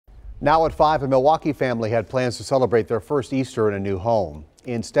Now at 5, a Milwaukee family had plans to celebrate their first Easter in a new home.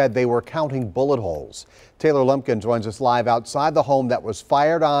 Instead, they were counting bullet holes. Taylor Lumpkin joins us live outside the home that was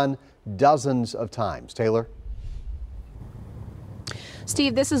fired on dozens of times. Taylor?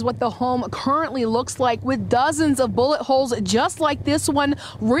 Steve, this is what the home currently looks like, with dozens of bullet holes just like this one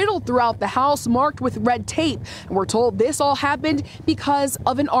riddled throughout the house, marked with red tape. And we're told this all happened because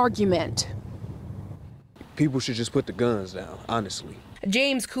of an argument. People should just put the guns down, honestly.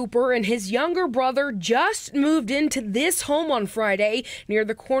 James Cooper and his younger brother just moved into this home on Friday near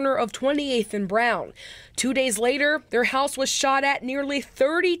the corner of 28th and Brown. 2 days later, their house was shot at nearly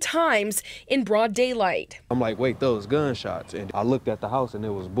 30 times in broad daylight. I'm like, wait, those gunshots. And I looked at the house and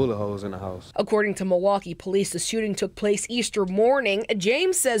there was bullet holes in the house. According to Milwaukee Police, the shooting took place Easter morning.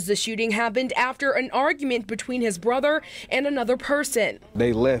 James says the shooting happened after an argument between his brother and another person.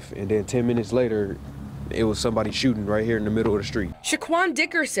 They left, and then 10 minutes later, it was somebody shooting right here in the middle of the street. Shaquan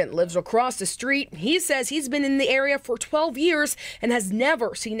Dickerson lives across the street. He says he's been in the area for 12 years and has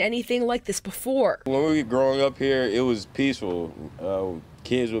never seen anything like this before. When we were growing up here, it was peaceful.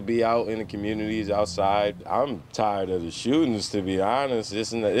 Kids would be out in the communities outside. I'm tired of the shootings, to be honest.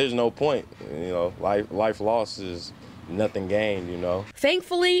 There's no point. You know, life lost is nothing gained, you know.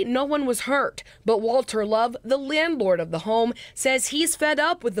 Thankfully, no one was hurt. But Walter Love, the landlord of the home, says he's fed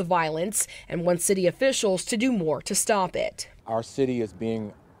up with the violence and wants city officials to do more to stop it. Our city is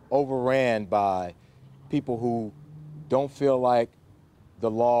being overran by people who don't feel like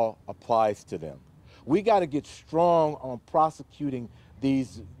the law applies to them. We got to get strong on prosecuting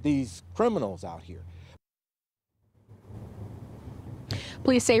these criminals out here.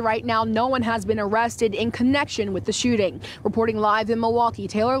 Police say right now no one has been arrested in connection with the shooting. Reporting live in Milwaukee,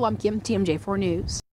 Taylor Lumpkin, TMJ4 News.